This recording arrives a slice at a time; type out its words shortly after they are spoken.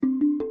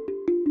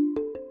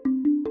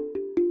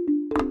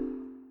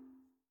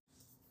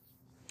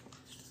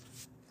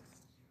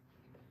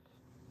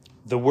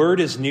The word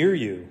is near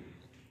you,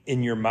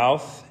 in your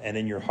mouth and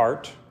in your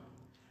heart.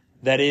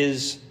 That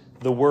is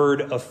the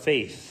word of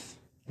faith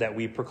that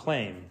we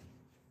proclaim.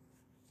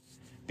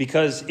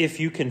 Because if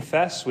you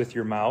confess with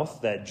your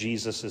mouth that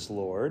Jesus is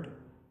Lord,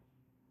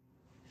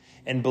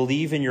 and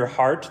believe in your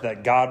heart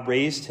that God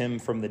raised him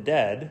from the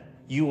dead,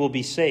 you will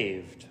be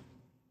saved.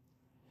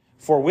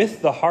 For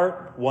with the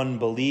heart one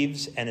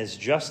believes and is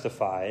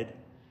justified,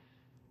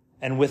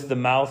 and with the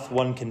mouth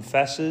one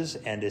confesses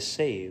and is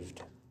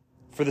saved.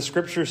 For the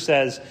scripture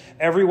says,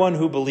 everyone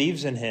who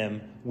believes in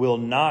him will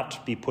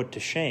not be put to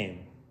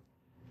shame.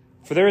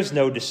 For there is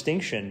no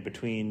distinction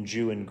between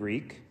Jew and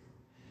Greek.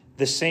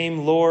 The same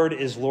Lord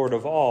is Lord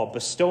of all,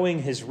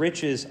 bestowing his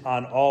riches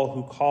on all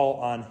who call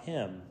on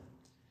him.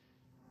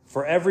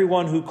 For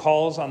everyone who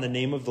calls on the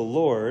name of the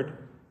Lord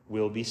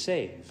will be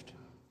saved.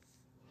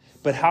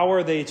 But how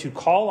are they to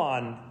call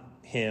on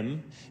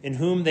him in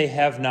whom they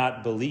have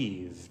not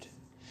believed?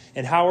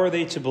 And how are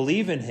they to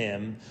believe in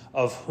him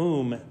of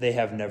whom they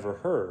have never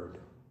heard?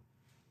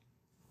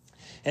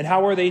 And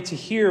how are they to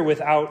hear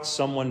without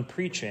someone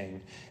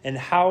preaching? And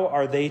how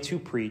are they to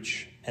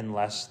preach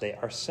unless they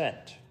are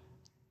sent?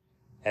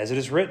 As it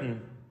is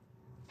written,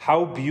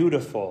 how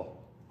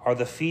beautiful are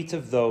the feet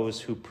of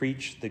those who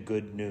preach the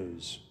good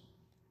news.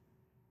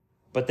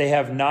 But they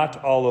have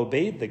not all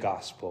obeyed the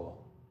gospel.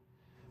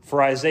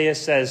 For Isaiah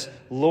says,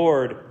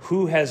 Lord,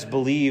 who has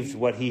believed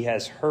what he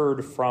has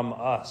heard from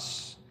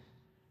us?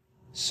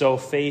 So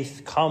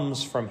faith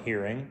comes from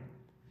hearing,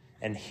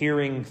 and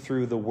hearing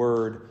through the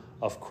word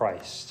of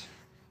Christ.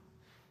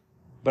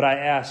 But I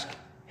ask,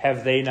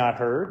 have they not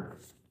heard?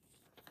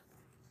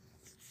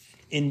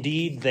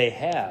 Indeed, they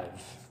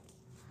have.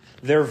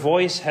 Their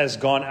voice has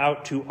gone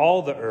out to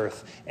all the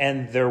earth,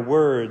 and their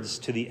words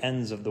to the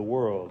ends of the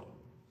world.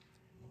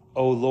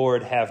 O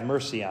Lord, have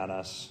mercy on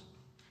us.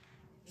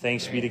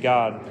 Thanks be to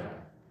God.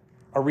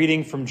 A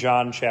reading from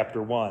John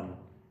chapter 1.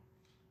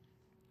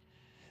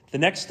 The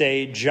next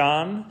day,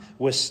 John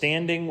was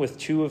standing with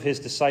two of his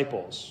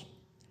disciples,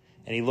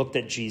 and he looked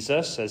at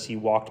Jesus as he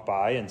walked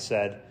by and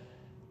said,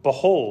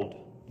 Behold,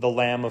 the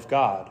Lamb of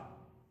God.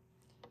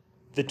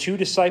 The two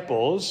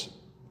disciples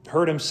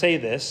heard him say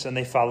this, and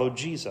they followed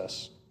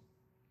Jesus.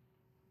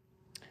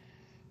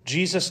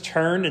 Jesus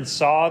turned and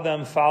saw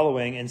them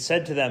following and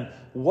said to them,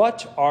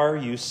 What are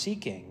you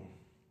seeking?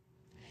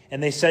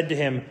 And they said to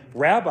him,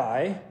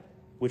 Rabbi,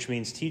 which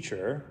means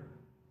teacher,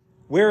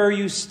 where are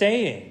you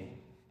staying?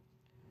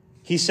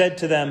 He said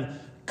to them,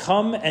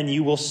 Come and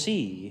you will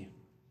see.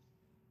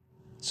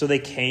 So they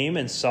came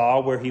and saw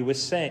where he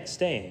was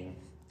staying.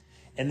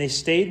 And they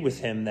stayed with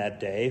him that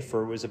day,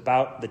 for it was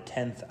about the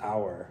 10th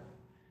hour.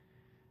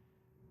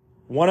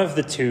 One of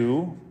the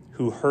two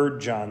who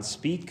heard John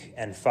speak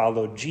and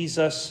followed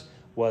Jesus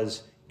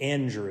was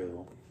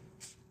Andrew,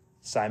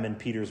 Simon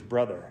Peter's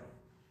brother.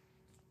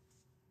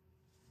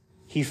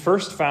 He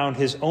first found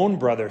his own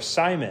brother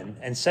Simon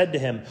and said to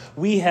him,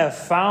 We have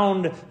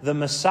found the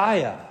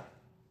Messiah,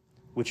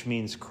 which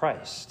means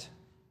Christ.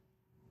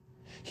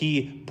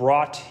 He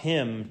brought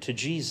him to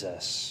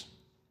Jesus.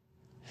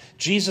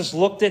 Jesus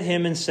looked at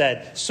him and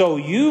said, So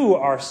you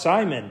are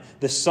Simon,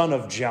 the son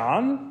of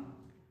John?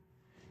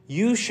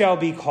 You shall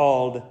be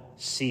called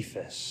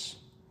Cephas,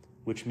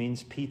 which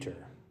means Peter.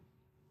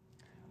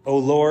 O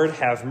Lord,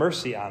 have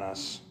mercy on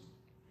us.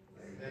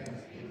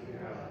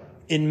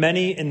 In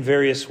many and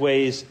various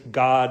ways,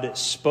 God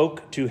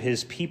spoke to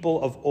his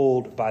people of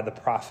old by the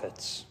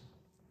prophets.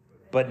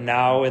 But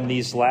now in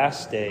these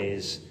last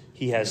days,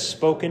 he has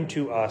spoken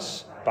to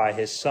us by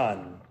his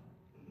Son.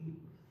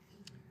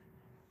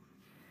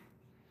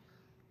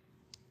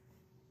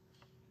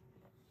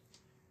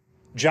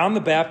 John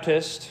the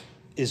Baptist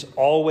is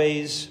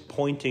always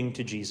pointing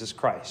to Jesus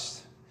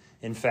Christ.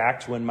 In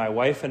fact, when my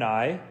wife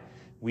and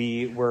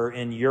we were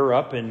in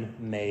Europe in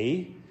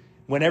May,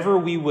 whenever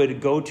we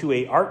would go to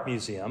an art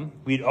museum,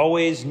 we'd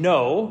always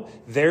know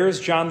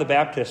there's John the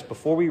Baptist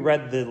before we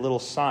read the little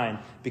sign,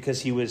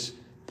 because he was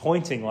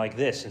pointing like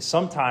this. And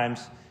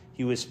sometimes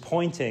he was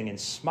pointing and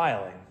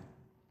smiling.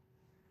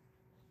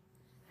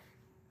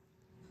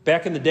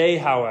 Back in the day,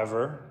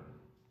 however,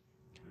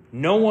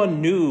 no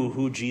one knew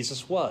who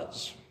Jesus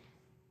was.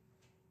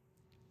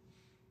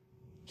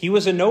 He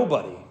was a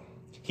nobody.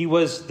 He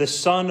was the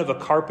son of a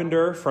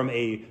carpenter from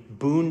a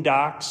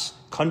boondocks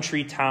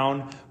country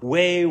town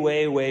way,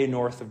 way, way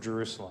north of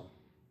Jerusalem,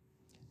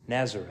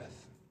 Nazareth.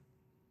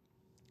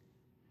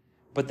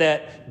 But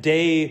that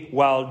day,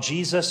 while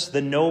Jesus,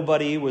 the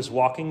nobody, was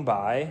walking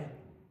by,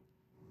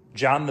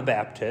 John the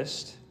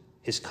Baptist,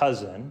 his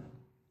cousin,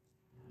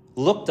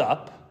 looked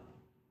up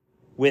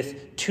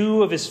with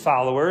two of his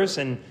followers,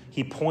 and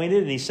he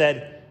pointed and he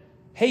said,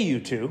 Hey, you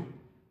two,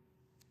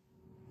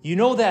 you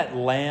know that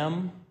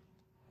lamb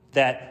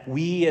that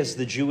we as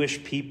the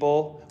Jewish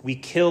people, we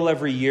kill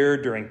every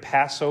year during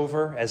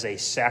Passover as a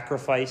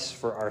sacrifice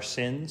for our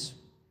sins?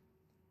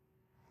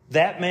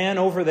 That man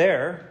over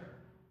there,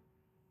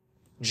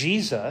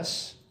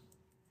 Jesus,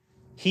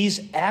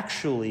 he's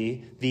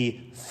actually the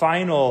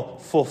final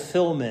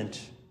fulfillment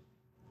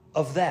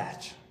of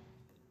that.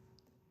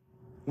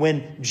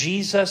 When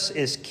Jesus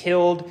is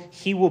killed,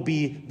 he will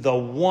be the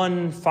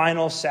one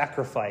final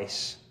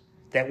sacrifice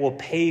that will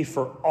pay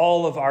for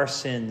all of our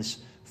sins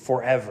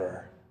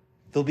forever.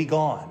 They'll be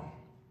gone.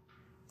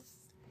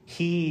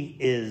 He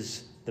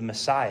is the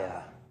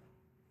Messiah,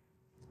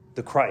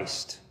 the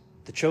Christ,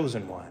 the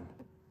chosen one.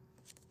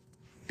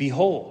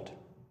 Behold,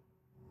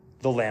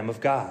 the Lamb of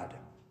God.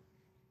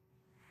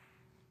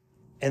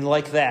 And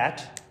like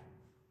that,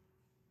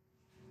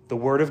 the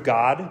Word of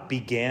God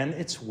began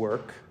its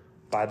work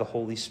by the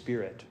Holy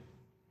Spirit.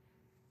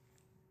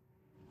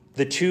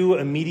 The two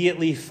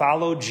immediately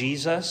follow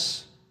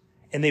Jesus,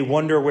 and they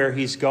wonder where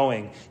he's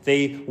going.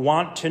 They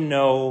want to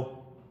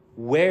know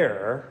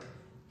where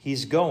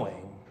he's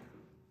going.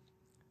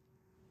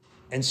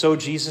 And so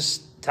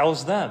Jesus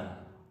tells them,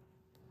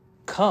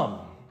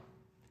 "Come,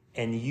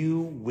 and you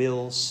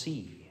will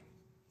see."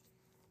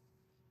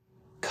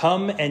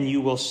 Come and you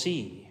will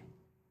see.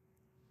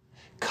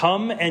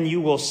 Come and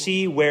you will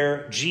see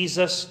where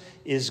Jesus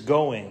is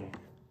going.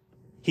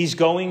 He's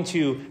going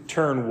to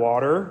turn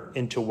water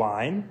into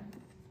wine.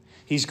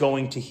 He's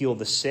going to heal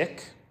the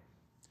sick.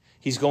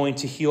 He's going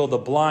to heal the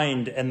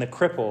blind and the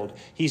crippled.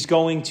 He's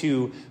going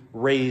to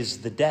raise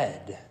the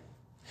dead.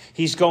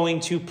 He's going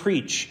to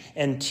preach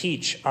and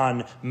teach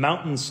on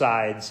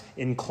mountainsides,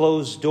 in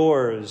closed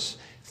doors,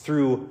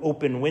 through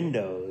open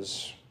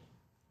windows.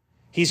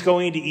 He's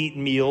going to eat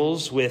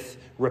meals with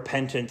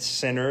repentant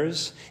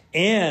sinners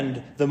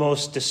and the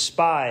most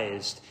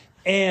despised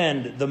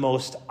and the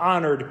most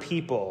honored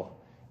people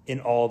in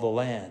all the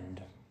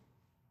land.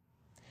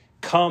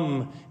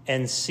 Come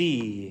and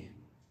see.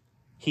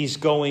 He's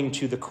going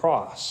to the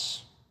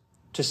cross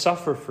to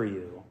suffer for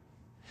you,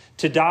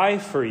 to die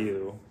for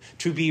you,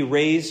 to be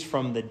raised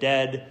from the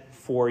dead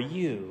for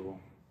you,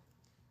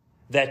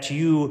 that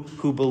you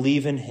who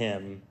believe in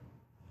him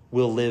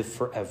will live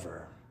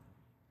forever.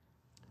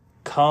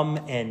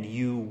 Come and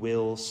you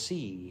will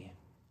see.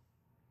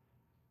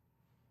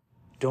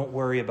 Don't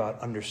worry about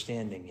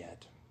understanding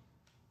yet.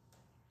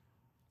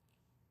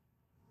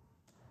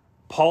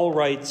 Paul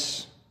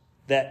writes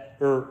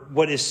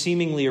what is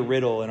seemingly a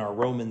riddle in our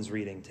Romans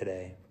reading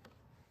today.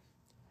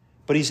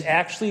 But he's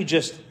actually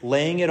just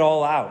laying it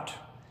all out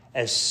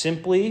as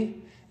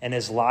simply and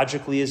as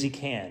logically as he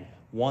can.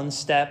 1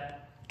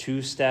 step,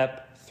 2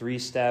 step, 3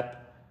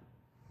 step,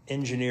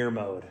 engineer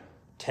mode.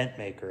 Tent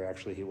maker,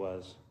 actually, he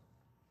was.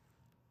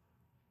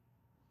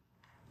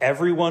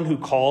 Everyone who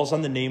calls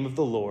on the name of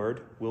the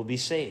Lord will be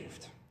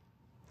saved.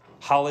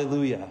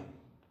 Hallelujah.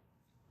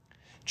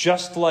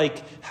 Just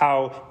like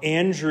how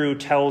Andrew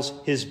tells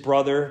his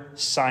brother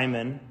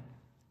Simon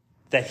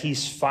that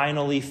he's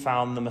finally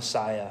found the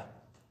Messiah.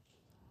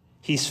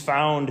 He's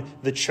found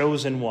the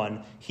chosen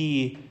one.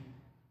 He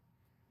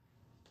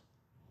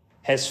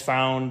has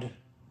found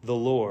the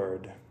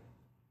Lord.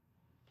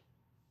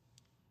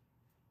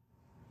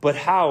 But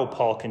how,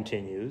 Paul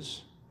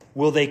continues,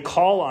 will they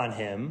call on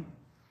him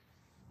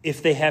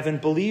if they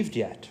haven't believed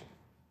yet?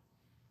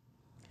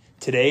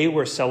 Today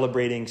we're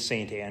celebrating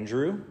St.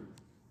 Andrew.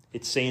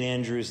 It's St.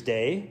 Andrew's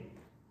Day.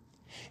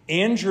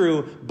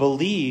 Andrew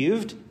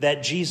believed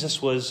that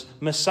Jesus was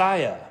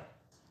Messiah.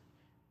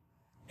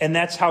 And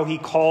that's how he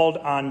called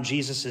on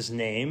Jesus'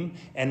 name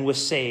and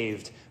was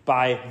saved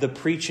by the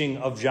preaching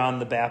of John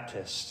the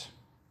Baptist.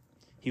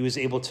 He was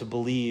able to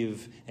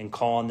believe and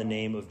call on the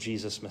name of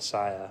Jesus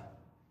Messiah.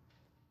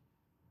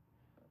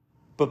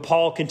 But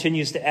Paul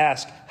continues to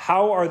ask,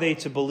 how are they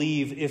to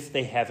believe if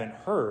they haven't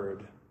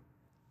heard?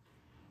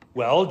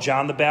 Well,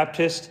 John the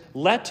Baptist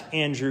let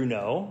Andrew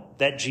know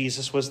that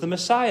Jesus was the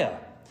Messiah,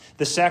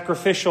 the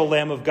sacrificial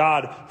Lamb of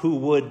God who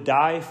would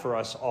die for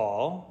us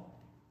all.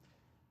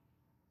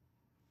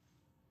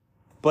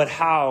 But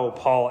how,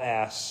 Paul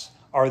asks,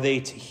 are they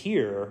to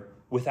hear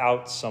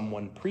without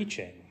someone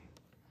preaching?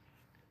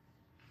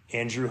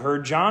 Andrew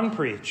heard John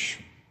preach.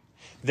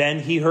 Then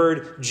he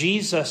heard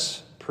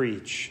Jesus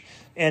preach.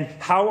 And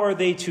how are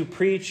they to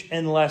preach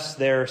unless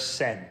they're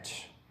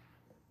sent?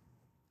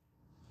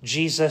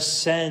 Jesus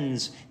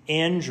sends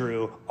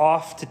Andrew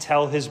off to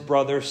tell his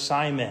brother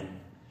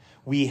Simon,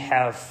 we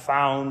have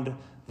found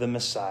the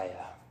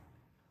Messiah.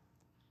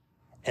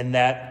 And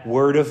that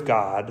word of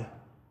God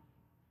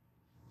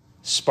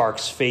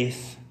sparks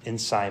faith in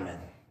Simon.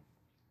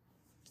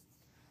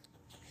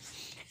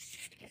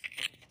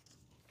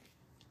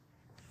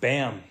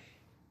 Bam.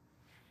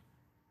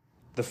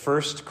 The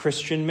first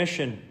Christian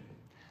mission.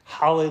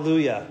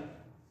 Hallelujah.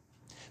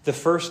 The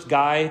first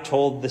guy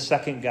told the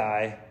second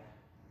guy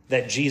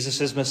that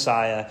Jesus is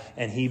Messiah,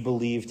 and he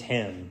believed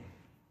him.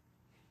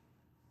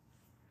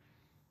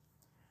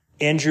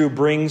 Andrew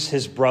brings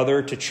his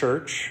brother to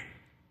church,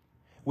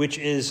 which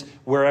is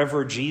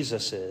wherever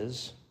Jesus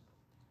is,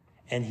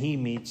 and he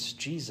meets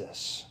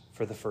Jesus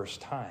for the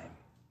first time.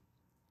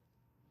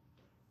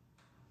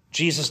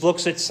 Jesus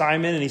looks at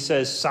Simon and he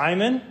says,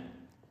 Simon,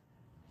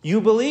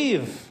 you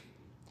believe.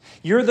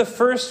 You're the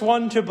first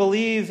one to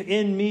believe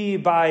in me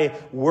by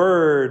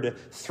word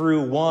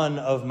through one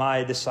of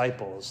my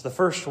disciples. The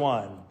first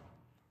one.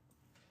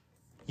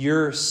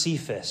 You're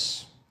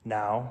Cephas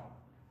now.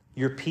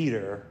 You're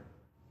Peter.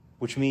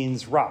 which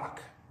means rock,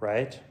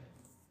 right?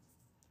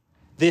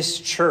 This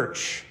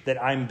church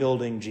that I'm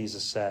building,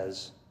 Jesus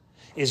says,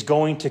 is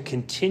going to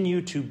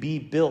continue to be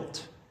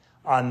built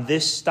on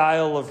this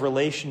style of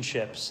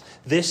relationships,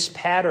 this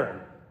pattern.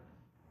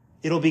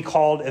 It'll be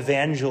called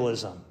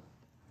evangelism.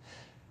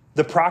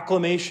 The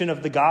proclamation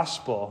of the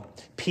gospel,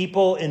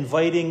 people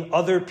inviting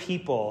other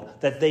people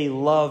that they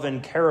love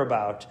and care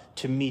about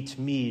to meet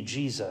me,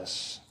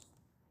 Jesus.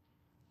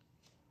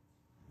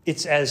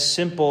 It's as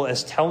simple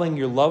as telling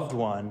your loved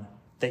one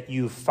that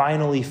you've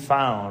finally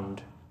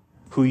found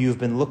who you've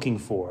been looking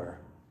for.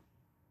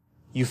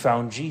 You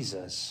found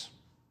Jesus.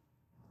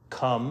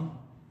 Come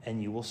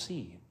and you will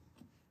see.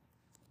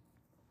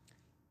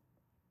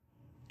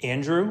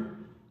 Andrew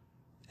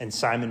and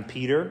Simon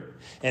Peter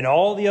and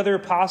all the other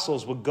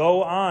apostles would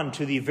go on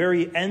to the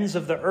very ends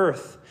of the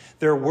earth,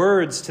 their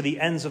words to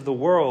the ends of the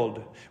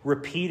world,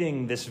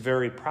 repeating this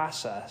very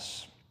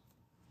process.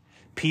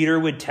 Peter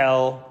would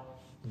tell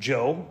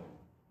Joe,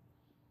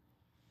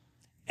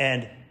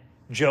 and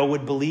Joe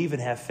would believe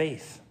and have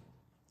faith.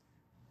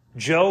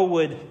 Joe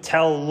would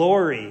tell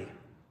Lori,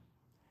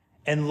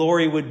 and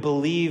Lori would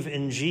believe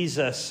in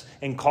Jesus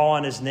and call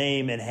on his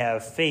name and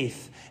have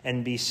faith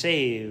and be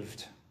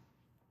saved.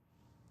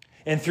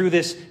 And through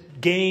this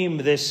game,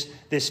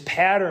 this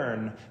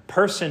pattern,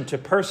 person to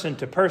person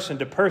to person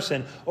to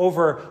person,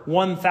 over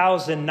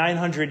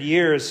 1,900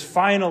 years,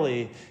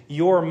 finally,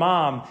 your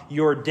mom,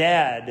 your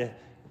dad,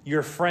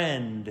 your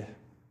friend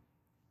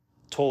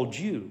told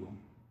you,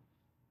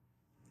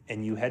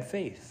 and you had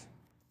faith.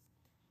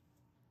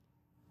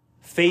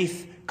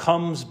 Faith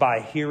comes by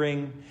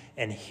hearing,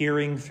 and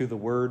hearing through the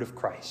word of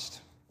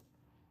Christ.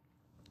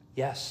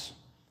 Yes,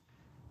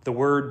 the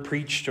word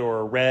preached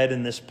or read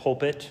in this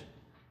pulpit,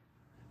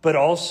 but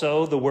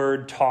also the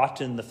word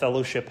taught in the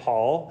fellowship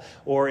hall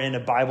or in a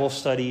Bible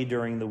study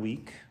during the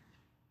week.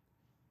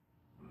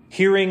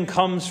 Hearing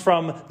comes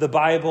from the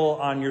Bible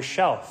on your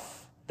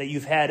shelf that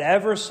you've had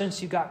ever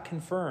since you got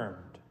confirmed.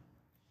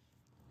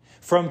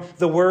 From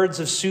the words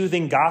of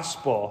soothing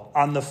gospel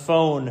on the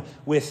phone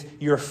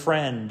with your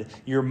friend,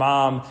 your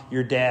mom,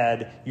 your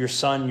dad, your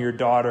son, your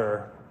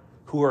daughter,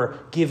 who are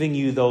giving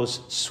you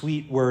those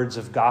sweet words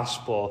of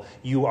gospel.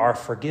 You are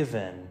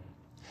forgiven.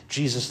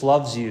 Jesus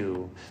loves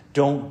you.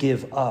 Don't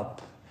give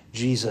up.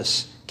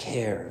 Jesus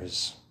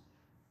cares.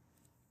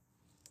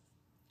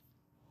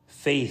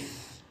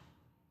 Faith,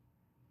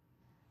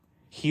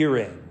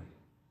 hearing,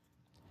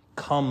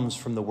 comes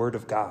from the Word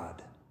of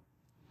God,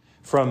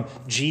 from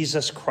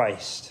Jesus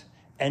Christ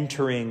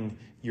entering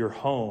your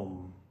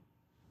home,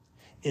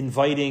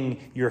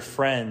 inviting your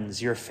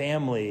friends, your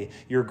family,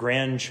 your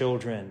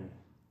grandchildren,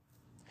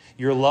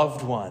 your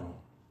loved one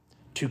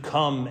to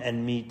come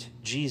and meet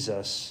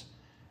Jesus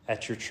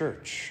at your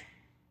church.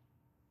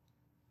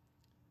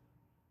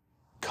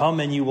 Come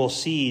and you will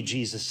see,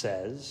 Jesus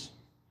says.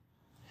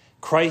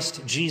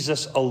 Christ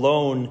Jesus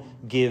alone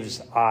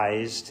gives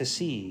eyes to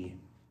see.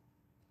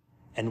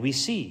 And we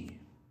see.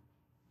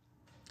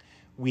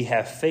 We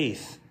have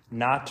faith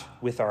not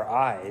with our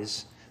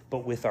eyes,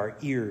 but with our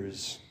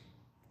ears,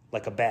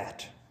 like a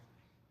bat.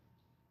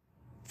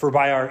 For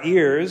by our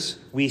ears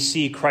we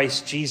see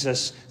Christ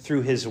Jesus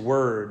through his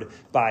word,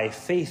 by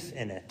faith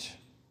in it.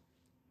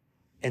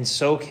 And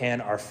so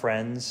can our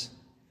friends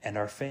and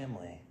our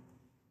family.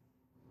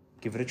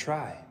 Give it a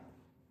try.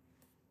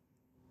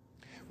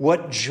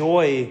 What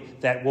joy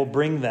that will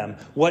bring them.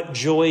 What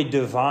joy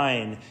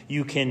divine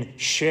you can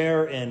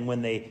share in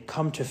when they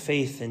come to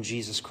faith in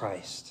Jesus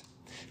Christ.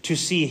 To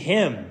see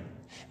him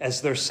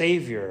as their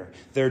Savior,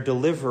 their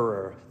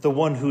deliverer, the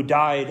one who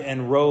died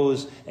and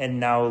rose and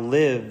now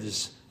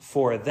lives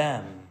for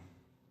them.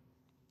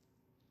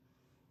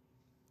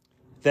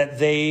 That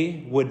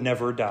they would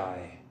never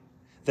die.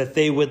 That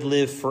they would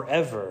live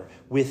forever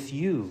with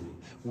you,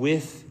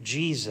 with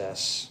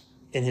Jesus,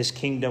 in his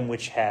kingdom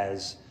which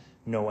has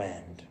no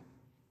end.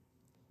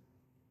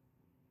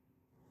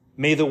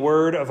 May the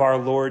word of our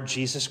Lord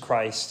Jesus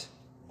Christ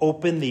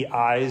open the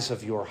eyes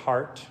of your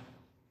heart,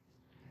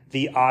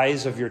 the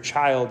eyes of your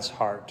child's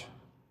heart,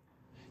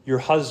 your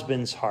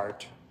husband's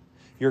heart,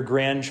 your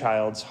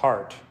grandchild's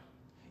heart,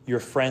 your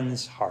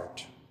friend's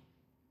heart.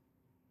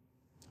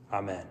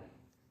 Amen.